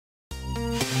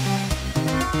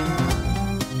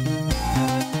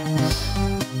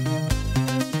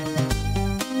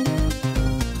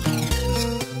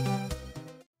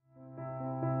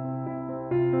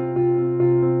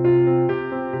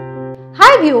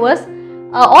viewers,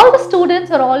 all the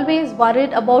students are always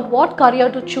worried about what career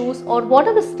to choose or what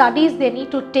are the studies they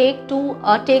need to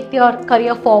take their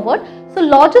career forward. So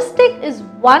logistics is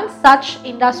one such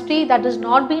industry that has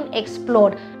not been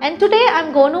explored, and today I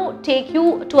am going to take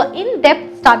you to an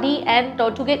in-depth study and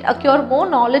to acquire more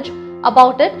knowledge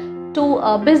about it to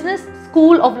Business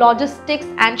School of Logistics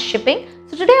and Shipping.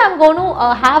 So today I am going to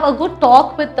have a good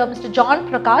talk with Mr. John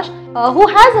Prakash, who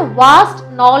has a vast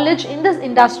knowledge in this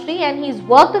industry, and he's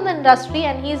worked in the industry,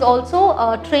 and he's also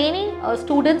training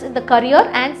students in the career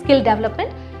and skill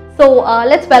development. So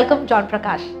let's welcome John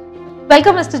Prakash.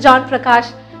 Welcome Mr. John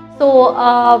Prakash.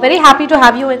 So very happy to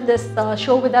have you in this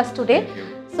show with us today.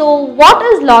 So what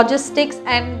is logistics,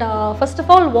 and first of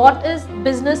all, what is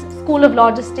Business School of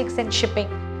Logistics and Shipping?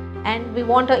 And we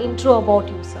want an intro about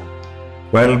you, sir.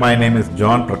 Well, my name is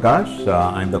John Prakash.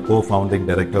 I'm the co-founding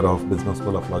director of Business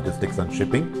School of Logistics and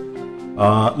Shipping.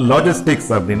 Logistics,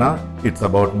 Abdina, it's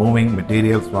about moving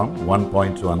materials from one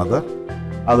point to another.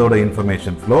 Other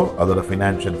information flow, other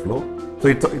financial flow. So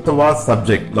it's a vast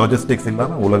subject. Logistics in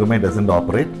Ulagame doesn't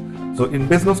operate. So in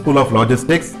Business School of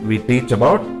Logistics, we teach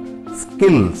about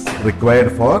skills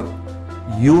required for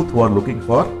youth who are looking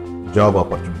for job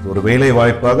opportunities. Or velai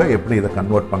vaaipaga eppadi idha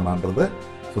convert pannandradhu.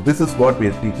 So this is what we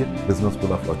teach in Business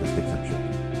School of Logistics and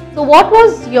Shipping. So what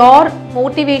was your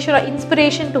motivation or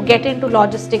inspiration to get into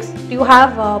logistics? Do you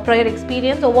have prior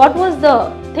experience, or what was the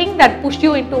thing that pushed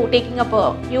you into taking up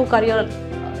a new career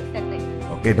setting?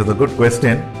 Okay, it was a good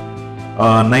question.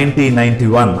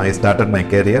 1991 I started my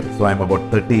career, so I'm about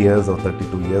 30 years or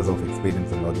 32 years of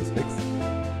experience in logistics.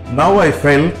 Now I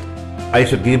felt I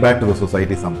should give back to the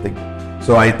society something.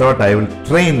 So I thought I will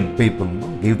train people,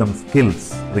 give them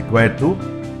skills required to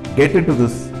get into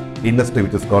this industry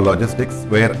which is called logistics,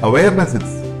 where awareness is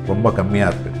romba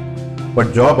kammiya irukku,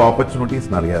 but job opportunities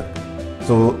nariya irukku.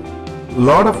 So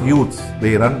lot of youths,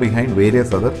 they run behind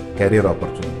various other career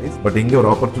opportunities, but inge or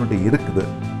opportunity irukkudu,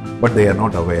 but they are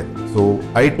not aware. So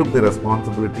I took the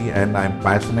responsibility and I am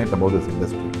passionate about this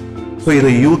industry. So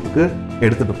idu youth ku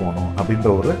edutittu ponom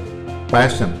abindra oru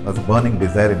passion, as a burning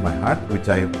desire in my heart, which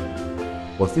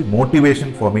was the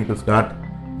motivation for me to start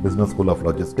Business School of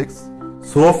Logistics.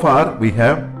 So far we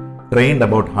have trained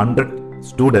about 100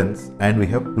 students and we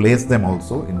have placed them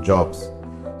also in jobs.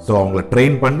 So avanga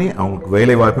train panni avangalukku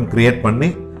velai vaayppum create panni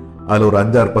adha or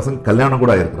 5-6% kalyanam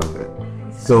kuda irukkranga.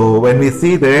 So when we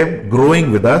see them growing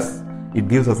with us, it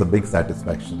gives us a big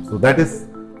satisfaction. So that is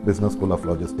Business School of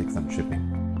Logistics and Shipping.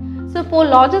 So for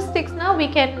logistics now we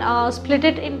can split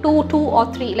it into 2 or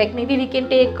 3, like maybe we can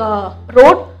take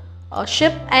road,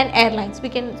 ship and airlines. We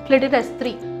can split it as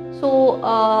 3. So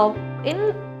in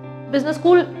business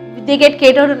school they get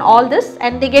catered in all this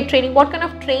and they get training. What kind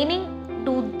of training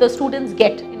do the students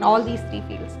get in all these 3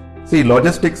 fields? See,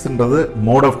 logistics into the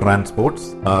mode of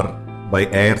transports are by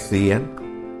air, sea and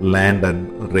land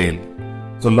and rail.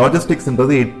 So logistics into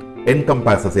the it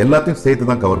encompasses ellathiyum seithu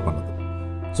dhaan cover pannudhu.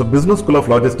 So Business School of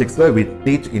Logistics la we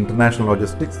teach international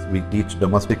logistics, we teach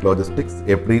domestic logistics,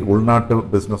 eppadi ulnaattu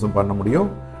business panna mudiyum,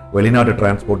 velinaattu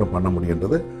transport panna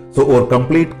mudiyundrathu. So or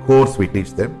complete course we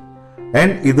teach them,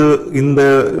 and in the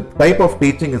type of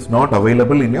teaching is not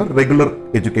available in your regular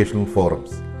educational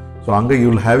forums. So anga you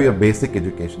will have your basic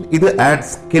education. Idu adds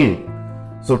skill.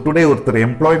 So today or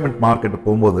employment market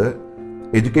pogumbodhu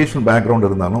educational background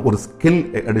irundhalum or skill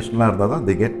additional irundha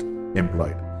they get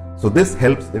employed. So this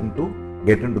helps them to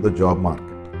get into the job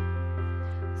market.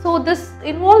 So this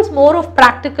involves more of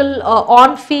practical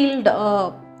on-field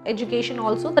education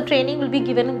also. The training will be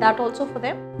given in that also for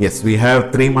them? Yes, we have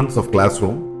 3 months of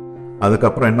classroom.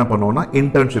 Adukapra enna pannuvom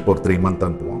internship or 3 month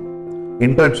anupuvom.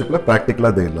 Internship la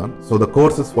practical they learn. So the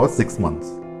course is for 6 months.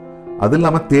 Adu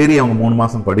illama theory avanga 3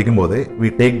 maasam padikumbodhe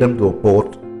we take them to a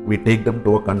port, we take them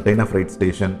to a container freight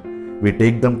station, we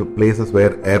take them to places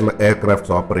where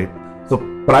aircrafts operate. So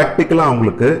practically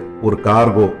avangalukku or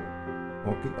cargo,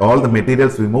 okay, all the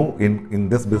materials we move in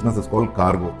this business is called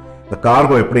cargo. The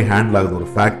cargo eppadi handle agudhu or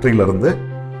factory la irundhu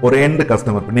or end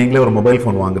customer. Neengale or mobile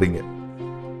phone vaangringa,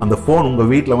 and the phone unga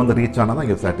veetla vandu reach aanadha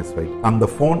you are satisfied. And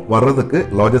the phone varradhukku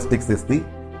logistics is the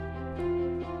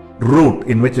route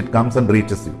in which it comes and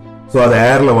reaches you. So adu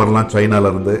air la varalam, China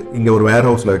la irundhu inga or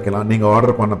warehouse la vekkalam. Neenga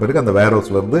order panna pirukku and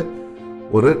warehouse la irundhu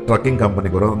ஒரு trekking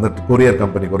கம்பெனிக்கு வரும், அந்த courier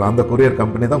கம்பெனிக்கு வரும், அந்த courier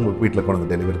company தான் உங்களுக்கு வீட்டில் கொண்டு வந்து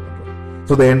டெலிவரி பண்ணுறோம்.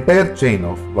 So the entire chain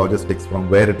of logistics from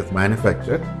where it is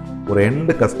manufactured ஒரு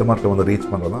எண்ட் கஸ்டமர்கிட்ட வந்து ரீச்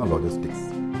பண்ணுறது தான் லாஜிஸ்டிக்ஸ்.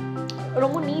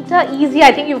 ரொம்ப நீட்டாக easy,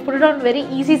 I think you put it on very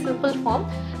easy simple form.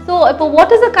 So இப்போ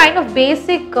what is the kind of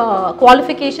basic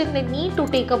qualification they need to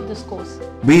take up this course?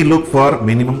 We look for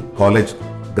minimum college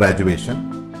graduation.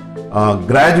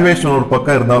 Graduation ஒரு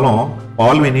பக்கம் இருந்தாலும்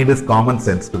all we need is common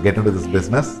sense to get into this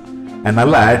business and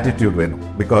நல்ல attitude வேணும்.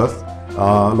 Because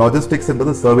logistics into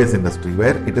the service industry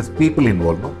where it is people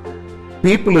involved. No?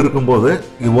 People இருக்கும்போது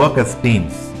you work as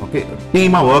teams. Okay,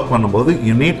 team work பண்ணும்போது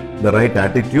you need the right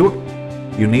attitude,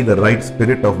 you need the right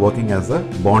spirit of working as a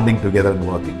bonding together and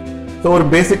working. So ஒரு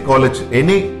basic college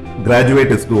any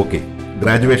graduate is okay.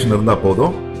 Graduation இருந்தா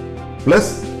போதும். Plus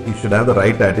you should have the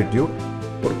right attitude,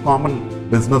 ஒரு common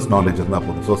business knowledge இருந்தா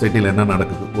போதும். சொசைட்டில என்ன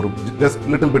நடக்குது, ஒரு just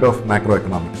little bit of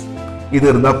macroeconomics. இது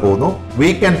இருந்தா போதும். We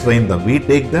can train them. We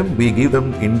take them, we give them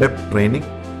in-depth training.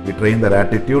 We train their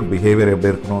attitude, behavior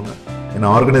எப்படி இருக்கணும்னு. In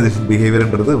organization behavior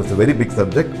என்றது is a very big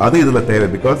subject. அது இதுல தேவை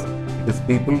because it is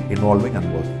people involving and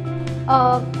working.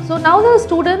 So now the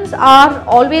students are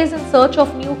always in search of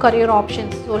new career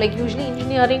options. So like usually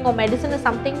engineering or medicine is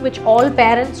something which all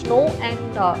parents know and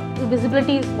the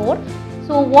visibility is more.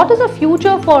 So what is the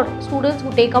future for students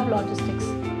who take up logistics?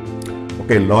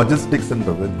 Okay, logistics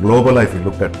என்றது global if you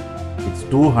look at it's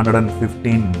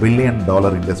 $215 billion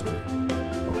industry.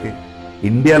 Okay,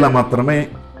 India la matrame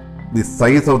the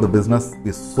size of the business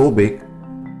is so big,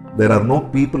 there are no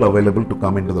people available to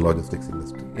come into the logistics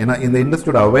industry. ஏன்னா இந்த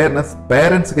இண்டஸ்ட்ரியோட awareness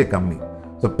பேரண்ட்ஸ்க்கே கம்மி.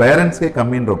 So பேரண்ட்ஸ்க்கே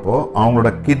கம்மின்றப்போ அவங்களோட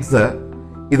கிட்ஸை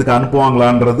இதுக்கு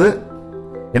அனுப்புவாங்களான்றது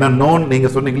ஏன்னா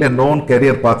நீங்கள் சொன்னீங்களே known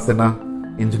career paths என்ன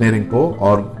engineering போ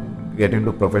R get in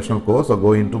to professional course R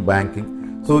go in to banking.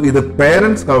 So இது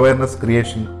பேரண்ட்ஸ்க்கு அவேர்னஸ்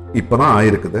கிரியேஷன் இப்போ தான்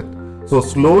ஆயிருக்குது. So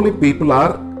slowly people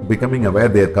are becoming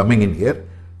aware there coming in here.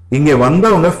 இங்கே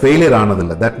வந்தவங்க failure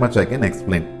ஆனதில்லை. That much I can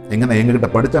explain. எங்ககிட்ட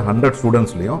படித்த 100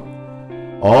 ஸ்டூடெண்ட்ஸ்லையும்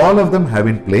all of them have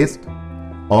been placed,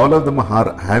 all of them are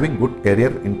having good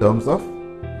career in terms of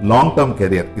long term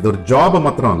career. இது ஒரு job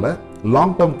மாத்திரம் இல்ல,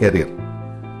 long term career.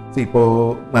 இப்போ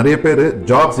நிறைய பேர்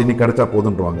ஜாப்ஸ் இன்னைக்கு கிடைச்சா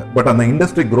போதுன்றாங்க. பட் அந்த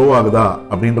இண்டஸ்ட்ரி க்ரோ ஆகுதா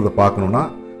அப்படின்றத பார்க்கணும்னா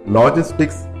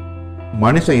லாஜிஸ்டிக்ஸ்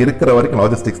மனுஷன் இருக்கிற வரைக்கும்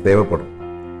லாஜிஸ்டிக்ஸ் தேவைப்படும்.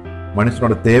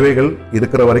 மனுஷனோட தேவைகள்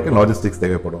இருக்கிற வரைக்கும் லாஜிஸ்டிக்ஸ்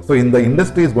தேவைப்படும். ஸோ இந்த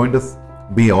industry is going to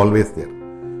be always there.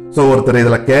 So ஒருத்தர்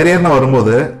இதில் கேரியர்னு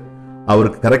வரும்போது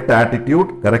அவருக்கு correct attitude,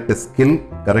 correct skill,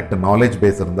 correct knowledge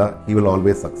base இருந்தா he will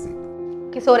always succeed.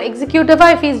 Okay, so executive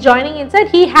if he is joining inside,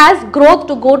 he has growth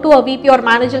to go to a VP or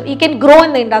manager. He can grow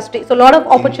in the industry. So a lot of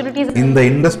opportunities. In the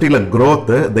industry la growth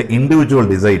the individual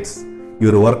decides.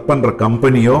 இவர் work பண்ற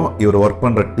கம்பெனியோ இவர் work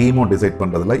பண்ற demo decide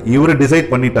பண்றதுல இவர்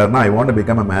decide பண்ணிட்டாருன்னா I want to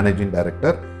become a managing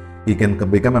director, he can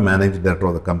become a managing director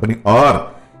of the company. Or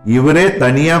இவரே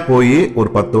தனியா போய் ஒரு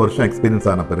 10 வருஷம் எக்ஸ்பீரியன்ஸ்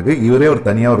ஆன பிறகு இவரே ஒரு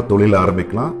தனியா ஒரு தொழில்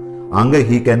ஆரம்பிக்கலாம். அங்க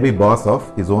he can be boss of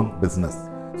his own business.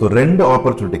 So ரெண்டு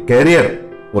ஆப்பர்ச்சுனிட்டி, கேரியர்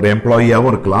ஒரு எம்ப்ளாயியாவும்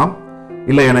இருக்கலாம்,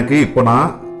 இல்ல எனக்கு இப்போ நான்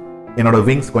என்னோட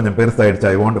விங்ஸ் கொஞ்சம் பெருசாயிடுச்சு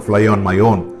I want to fly on my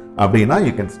own அப்படின்னா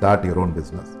you can start your own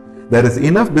business. There is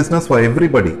enough business for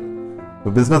everybody.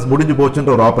 Business முடிஞ்சு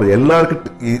போச்சுன்ற ஒரு ஆப்பர்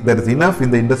எல்லாருக்கும் there is enough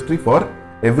in the industry for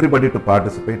everybody to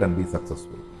participate and be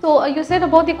successful. So you said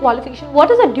about the qualification. What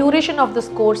is the duration of this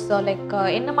course?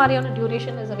 என்ன மாதிரியான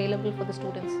duration is available for the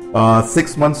students?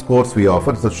 6 months course we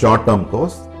offer. It's a short term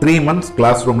course. 3 months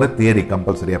classroomல theory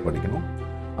compulsory படிக்கணும்.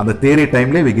 அந்த theory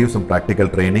timeல we give some practical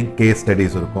training, case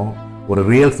studies இருக்கும். ஒரு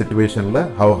real situationல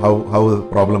how the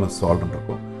problem is solved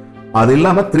இருக்கும். அது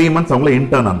இல்லாம 3 months அவங்கள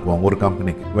intern அனுப்புவாங்க ஒரு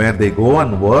கம்பெனிக்கு where they go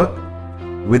and work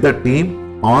with a team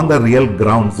on the real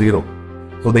ground zero.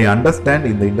 So they understand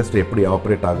in the industry எப்படி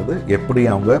ஆப்ரேட் ஆகுது, எப்படி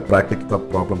அவங்க practical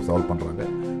problem solve பண்றாங்க.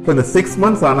 So இந்த 6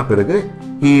 months ஆன பிறகு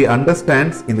he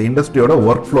understands இந்த இண்டஸ்ட்ரியோட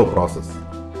ஒர்க் ஃப்ளோ ப்ராசஸ்.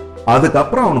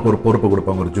 அதுக்கப்புறம் அவனுக்கு ஒரு பொறுப்பு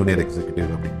கொடுப்பாங்க, ஒரு ஜூனியர் எக்ஸிக்யூட்டிவ்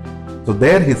அப்படின்னு. So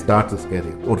there he starts his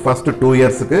career. ஒரு ஃபர்ஸ்ட் 2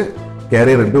 இயர்ஸ்க்கு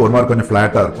கேரியர் இருந்து ஒரு மாதிரி கொஞ்சம்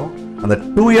ஃபிளாட்டா இருக்கும். அந்த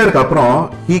 2 இயர்க்கு அப்புறம்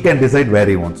he can decide where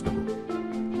he wants to go.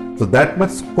 So that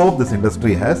much scope this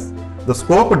industry has. The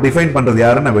scope define பண்றது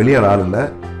யாருன்னா வெளியே ஆள் இல்ல,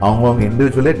 அவங்க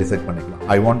இண்டிவிஜுவலே டிசைட் பண்ணிக்கலாம்.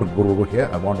 I want to go here,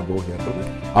 I want to go here.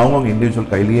 அவங்க இண்டிவிஜுவல்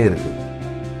கையிலேயே இருக்கு.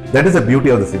 That is the beauty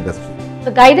of this industry.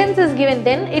 The guidance is given,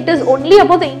 then it is only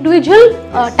about the individual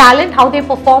talent, how they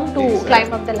perform to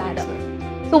climb up the ladder.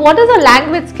 So what is the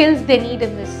language skills they need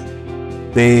in this?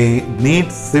 They need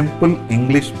simple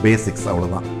English basics,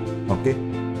 அவ்வளவுதான். Okay.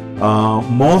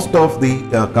 Most of the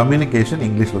communication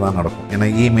English தான் நடக்கும். ஏன்னா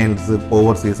emails,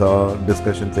 overseas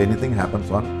discussions, anything happens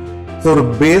on. So ஒரு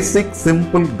basic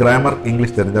simple grammar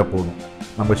English தெரிஞ்சா போதும்.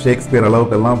 நம்ம Shakespeare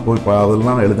அளவுக்கெல்லாம் போய்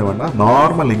அதெல்லாம் எழுத வேண்டாம்.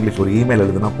 நார்மல் இங்கிலீஷ் ஒரு இமெயில்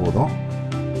எழுதுனா போதும்.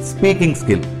 ஸ்பீக்கிங்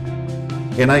ஸ்கில்,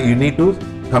 ஏன்னா you need to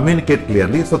communicate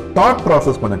clearly. So thought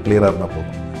process கொஞ்சம் கிளியரா இருந்தா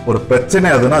போதும். ஒரு பிரச்சனை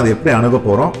அதுனா அது எப்படி அணுக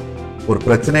போறோம், ஒரு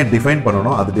பிரச்சனையை டிஃபைன்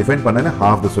பண்ணணும், அது டிஃபைன் பண்ணனே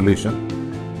ஹாஃப் த சொல்யூஷன்.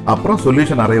 அப்புறம்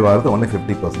சொல்யூஷன் அரைவ் ஆகுது only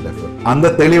 50% எஃபர்ட்.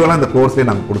 அந்த தெளிவெல்லாம் இந்த கோர்ஸ்லேயே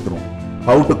நாங்கள் கொடுத்துருவோம்.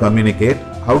 How to communicate,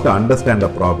 how to understand the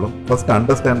problem. First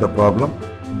understand the problem,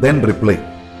 then reply.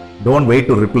 Don't wait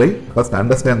to reply. First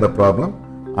understand the problem,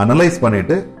 analyse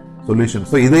பண்ணிட்டு solution.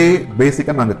 So இதே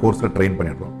பேசிக்காக நாங்கள் கோர்ஸில் ட்ரெயின்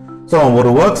பண்ணிடுறோம். ஸோ ஒரு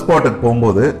ஒர்க் ஸ்பாட்டுக்கு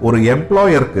போகும்போது ஒரு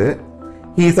எம்ப்ளாயருக்கு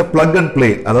he is a plug and play,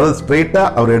 அதாவது ஸ்ட்ரெயிட்டாக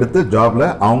அவர் எடுத்து ஜாப்ல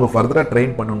அவங்க ஃபர்தராக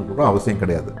ட்ரெயின் பண்ணணும் கூட அவசியம்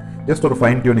கிடையாது. ஜஸ்ட் ஒரு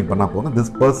ஃபைன் டியூனிங் பண்ணால் போதும்.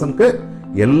 திஸ் பர்சனுக்கு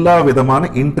எல்லா விதமான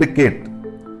இன்ட்ரிகேட்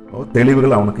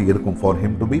தெளிவுகள் அவனுக்கு இருக்கும் for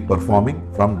him to be performing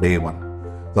from day one.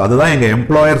 So அதுதான் எங்கள்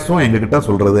எம்ப்ளாயர்ஸும் எங்ககிட்ட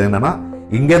சொல்றது என்னன்னா,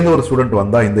 இங்கேருந்து ஒரு ஸ்டூடெண்ட்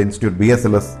வந்தா, இந்த இன்ஸ்டியூட்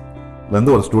BSLS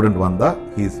ஒரு ஸ்டூடெண்ட் வந்தா,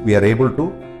 we are able to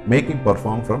make him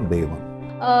perform from day one.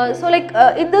 So like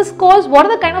in this course, what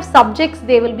are the kind of subjects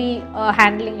they will be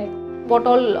handling? Like what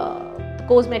all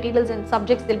course materials and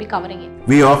subjects they'll be covering in?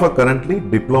 We offer currently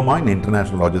diploma in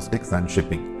international logistics and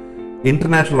shipping.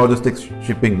 International logistics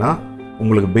shipping na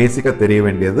உங்களுக்கு பேசிக்கா தெரிய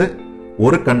வேண்டியது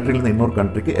ஒரு கண்ட்ரியிலிருந்து இன்னொரு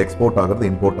கண்ட்ரிக்கு export ஆகிறது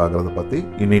import ஆகிறது பத்தி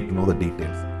you need to know the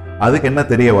details. அதுக்கு என்ன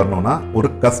தெரிய வரணும்னா, ஒரு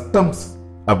கஸ்டம்ஸ்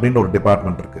அப்படின்ற ஒரு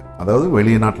டிபார்ட்மெண்ட் இருக்கு. அதாவது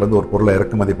வெளிநாட்டுல இருந்து ஒரு பொருளை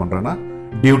இறக்குமதி பண்றேன்னா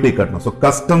டியூட்டி கட்டணும். ஸோ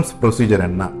கஸ்டம்ஸ் ப்ரொசீஜர்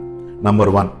என்ன,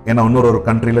 நம்பர் 1. ஏன்னா இன்னொரு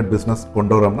கண்ட்ரியில பிசினஸ்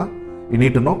கொண்டு வரோம்னா you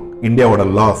need to know இந்தியாவோட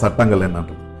லா, சட்டங்கள்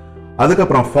என்னன்றது.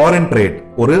 அதுக்கப்புறம் ஃபாரின் ட்ரேட்,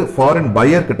 ஒரு ஃபாரின்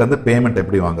பையர் கிட்ட இருந்து பேமெண்ட்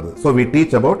எப்படி வாங்குறது. So we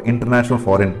teach about international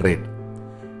foreign trade.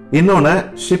 இன்னொன்று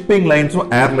ஷிப்பிங் லைன்ஸும்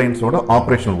ஏர்லைன்ஸோட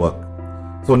ஆப்ரேஷனல் ஒர்க்.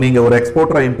 ஸோ நீங்க ஒரு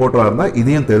எக்ஸ்போர்ட்டரா இம்போர்ட்டரா இருந்தா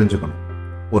இதையும் தெரிஞ்சுக்கணும்.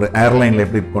 ஒரு ஏர்லைன்ல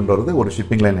எப்படி கொண்டு வருது, ஒரு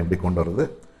ஷிப்பிங் லைன் எப்படி கொண்டு வருது.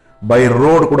 பை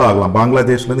ரோடு கூட ஆகலாம்.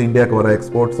 பங்களாதேஷ்ல இருந்து இந்தியாவுக்கு வர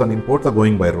exports and imports are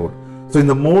going by road. So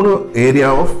இந்த 3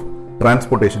 area of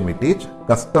transportation we teach.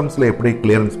 கஸ்டம்ஸ்ல எப்படி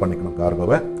கிளியரன்ஸ் பண்ணிக்கணும்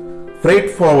கார்கோவை.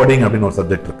 ஃப்ரைட் ஃபார்வர்டிங் அப்படின்னு ஒரு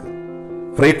சப்ஜெக்ட் இருக்கு.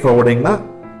 Fried ஃபார்வர்டிங்னா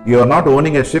you are not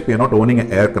owning a ship, you not owning a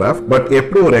aircraft, but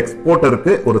எப்படி ஒரு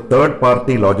எக்ஸ்போர்ட்டருக்கு ஒரு தேர்ட்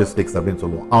பார்ட்டி லாஜிஸ்டிக்ஸ் அப்படின்னு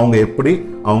சொல்லுவோம். அவங்க எப்படி,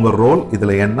 அவங்க ரோல்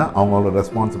இதுல என்ன, அவங்களோட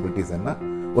ரெஸ்பான்சிபிலிட்டிஸ் என்ன.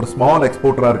 ஒரு ஸ்மால்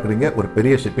எக்ஸ்போர்ட்டரா இருக்கிறீங்க, ஒரு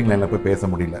பெரிய ஷிப்பிங் லைன்ல போய் பேச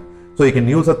முடியல. So you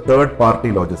can use a third party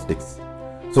logistics.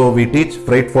 So we teach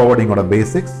fried ஃபார்வர்டிங்கோட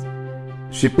basics,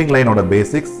 shipping லைனோட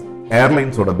basics,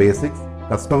 ஏர்லைன்ஸோட basics,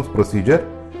 customs procedure,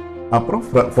 அப்புறம்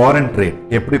ஃபாரின் ட்ரேட்,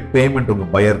 எப்படி பேமெண்ட் உங்க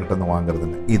பையர் கிட்ட இருந்து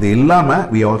வாங்குறதுன்னு. இது இல்லாம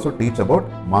we also teach about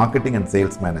marketing and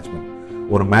sales management.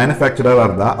 ஒரு மேனுஃபேக்சரரா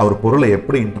இருந்தா அவர் பொருளை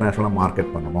எப்படி இன்டர்நேஷனலா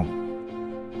மார்க்கெட் பண்ணணும்.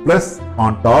 Plus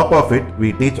on top of it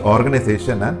we teach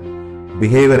organization and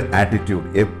behavior attitude.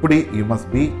 எப்படி you must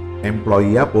be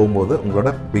எம்ப்ளாயியா போகும்போது உங்களோட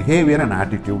பிஹேவியர் அண்ட்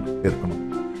ஆட்டிடியூட் இருக்கணும்.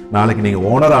 நாளைக்கு நீங்க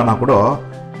ஓனர் ஆனா கூட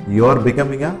you are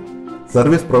becoming a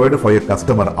service provider for your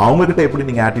customer. அவங்க கிட்ட எப்படி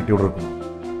நீங்க ஆட்டிடியூட் இருக்கணும்.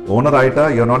 ஓனர் ஆயிட்டா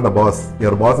you're not the boss,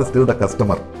 your boss is still the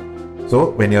customer. So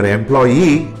when you're an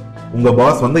employee, உங்க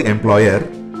பாஸ் வந்து எம்ப்ளாயர்,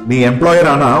 நீ எம்ப்ளாயர்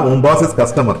ஆனா உன் பாஸ் இஸ்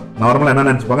கஸ்டமர். நார்மலா என்ன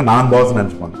நினைச்சுப்பாங்க, நான் pass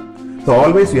நினைச்சுப்பாங்க. So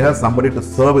always you have somebody to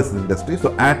service the industry. So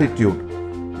attitude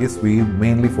is we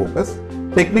mainly focus.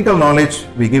 Technical knowledge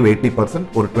we give 80%,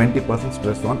 or 20%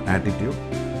 stress on attitude.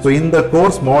 So இந்த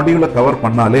course மாடியூல cover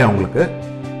பண்ணாலே அவங்களுக்கு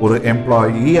ஒரு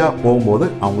எம்ப்ளாயியா போகும்போது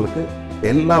அவங்களுக்கு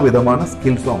எல்லா விதமான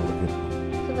ஸ்கில்ஸும் அவங்களுக்கு.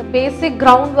 So the basic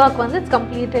groundwork once it's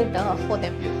completed for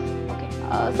them.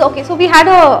 Okay. So we had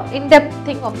a in-depth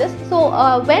thing of this. So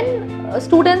when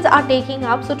students are taking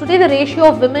up, so today the ratio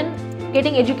of women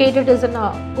getting educated is in a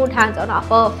good hands on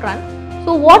upper front.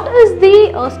 So what is the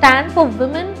stand for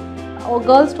women or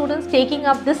girl students taking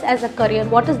up this as a career?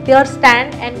 What is their stand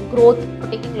and growth for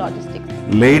taking logistics?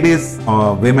 Ladies or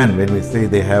women, when we say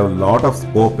they have a lot of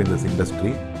scope in this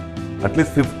industry, at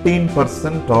least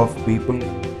 15% of people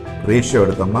ratio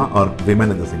எடுத்தோம்னா are women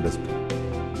in this industry.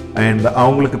 And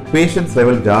அவங்களுக்கு patience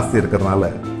level ஜாஸ்தி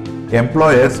இருக்கிறதுனால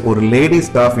employers ஒரு lady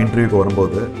staff இன்டர்வியூக்கு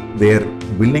வரும்போது they are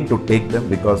willing to take them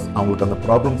because அவங்களுக்கு அந்த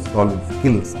problem solving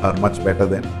skills are much better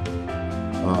than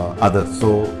others. So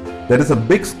there is a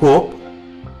big scope.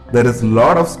 There is a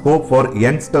lot of scope for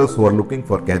youngsters who are looking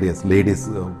for careers, ladies,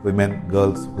 women,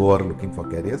 girls who are looking for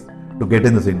careers to get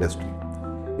in this industry.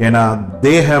 ஏன்னா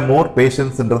they have more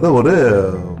patience ன்றது ஒரு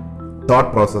thought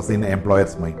process in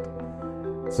employer's mind.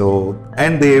 So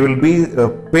and they will be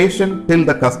patient till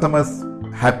the customers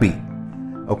happy.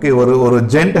 Okay, ஒரு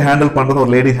gent handle பண்றது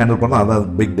ஒரு lady handle பண்றது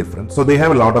அதான் big difference. So they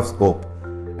have a lot of scope.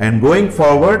 And going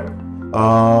forward,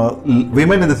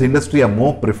 women in this industry are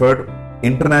more preferred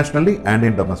internationally and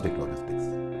in domestic logistics.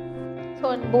 So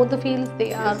in both the fields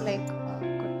they are like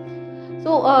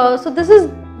good. So this is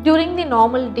during the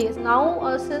normal days. Now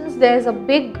since there is a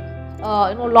big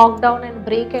lockdown and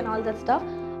break and all that stuff,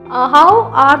 how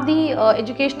are the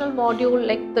educational module,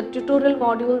 like the tutorial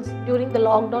modules during the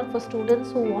lockdown for students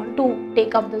who want to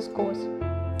take up this course?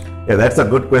 Yeah, that's a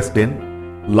good question.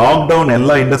 Lockdown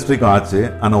எல்லா இண்டஸ்ட்ரிக்கும் ஆச்சு.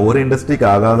 ஆனால் ஒரு இண்டஸ்ட்ரிக்கு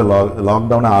ஆகாத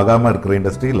lockdown ஆகாமல் இருக்கிற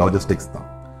industry logistics தான்.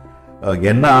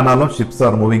 என்ன ஆனாலும் ஷிப்ஸ்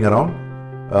ஆர் மூவிங் அரவுண்ட்.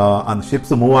 அந்த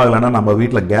ஷிப்ஸ் மூவ் ஆகலைன்னா நம்ம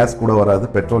வீட்டில் கேஸ் கூட வராது,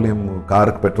 பெட்ரோலியம்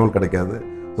காருக்கு பெட்ரோல் கிடைக்காது.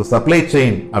 ஸோ சப்ளை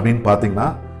செயின் அப்படின்னு பார்த்தீங்கன்னா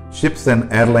ஷிப்ஸ் அண்ட்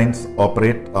ஏர்லைன்ஸ்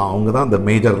ஆப்ரேட், அவங்க தான் இந்த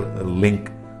major link.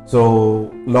 So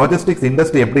logistics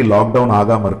industry எப்படி லாக்டவுன்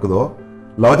ஆகாமல் இருக்குதோ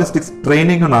லாஜிஸ்டிக்ஸ்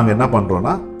ட்ரைனிங்கும் நாங்கள் என்ன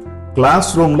பண்ணுறோன்னா கிளாஸ்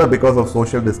ரூமில் because of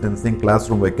social distancing class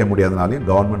room வைக்க முடியாதனாலையும்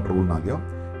government ரூல்னாலையும்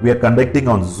we are conducting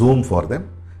on Zoom for them.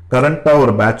 கரண்ட்டாக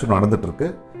ஒரு பேட்ச் நடந்துட்டு இருக்கு.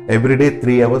 Everyday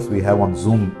 3 hours we have on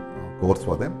Zoom course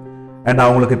for them. And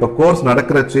அவங்களுக்கு இப்போ course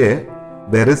நடக்கிறச்சே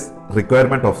there is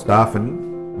requirement of staff in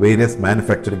various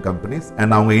manufacturing companies and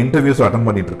அவங்க interviews attend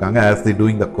பண்ணிட்டு இருக்காங்க as they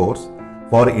doing the course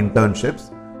for internships.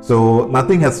 So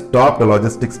nothing has stopped the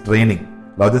logistics training.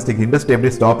 Logistics industry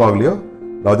எப்படி stop ஆகலையோ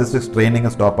logistics training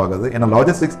stop ஆகுது. ஏன்னா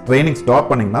logistics training stop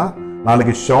பண்ணிங்கன்னா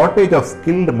நாளைக்கு shortage of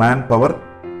skilled man power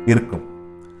இருக்கும்.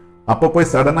 அப்போ போய்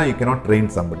சடனாக you cannot train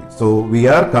somebody. So we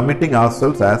are committing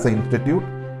ourselves as an institute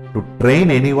to train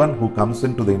anyone who comes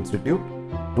into the institute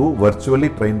to virtually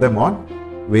train them on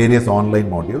various online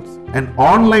modules. And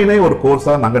online ஒரு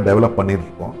கோர்ஸாக நாங்கள் develop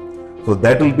பண்ணியிருக்கோம். So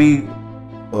that will be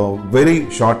very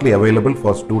shortly available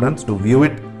for students to view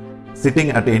it sitting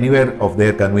at anywhere of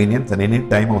their convenience and any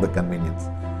time of the convenience.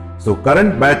 So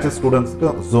current batch students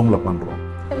Zoomல பண்றோம்.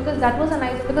 Because that was a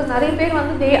nice, because நிறைய பேர்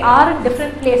வந்து they are in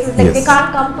different places, like they can't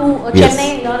come to Chennai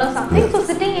and learn or something, so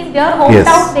sitting in their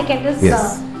hometown they can just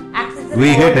access it. We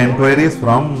get inquiries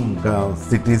from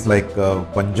cities like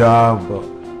Punjab,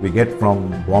 we get from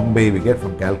Bombay, we get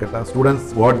from Calcutta. Students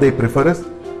what they prefer is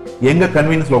எங்க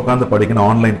கன்வீனியன்ஸ்ல உட்கார்ந்து படிக்கணும்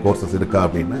online courses இருக்கா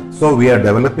அப்படின்னு. So we are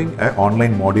developing an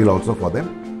online module also for them.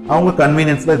 அவங்க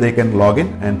கன்வீனியன்ஸ்ல they can log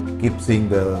in and keep seeing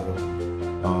the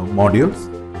modules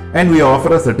and we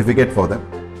offer a certificate for them.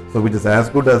 So which is as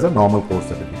good as a normal course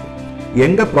certificate.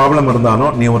 எங்க problem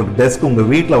இருந்தாலும் நீ ஒரு desk உங்க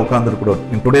வீட்டில் உட்கார்ந்துருக்கூட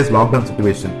in today's lockdown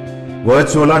situation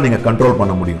வர்ச்சுவலா நீங்க control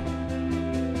பண்ண முடியும்.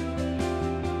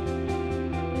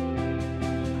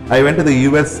 I went to the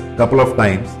US couple of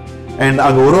times and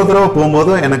அங்க ஒரு தடவை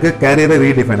போகும்போது எனக்கு கேரியரை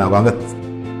ரீடிஃபைன் ஆகும். அங்க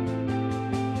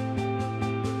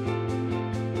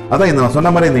அதான் இந்த நான்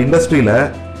சொன்ன மாதிரி இந்த இண்டஸ்ட்ரியில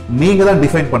நீங்க தான்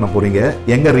டிஃபைன் பண்ண போறீங்க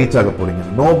எங்க ரீச் ஆக போறீங்க.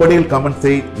 Nobody will come and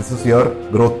say this is your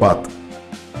growth path.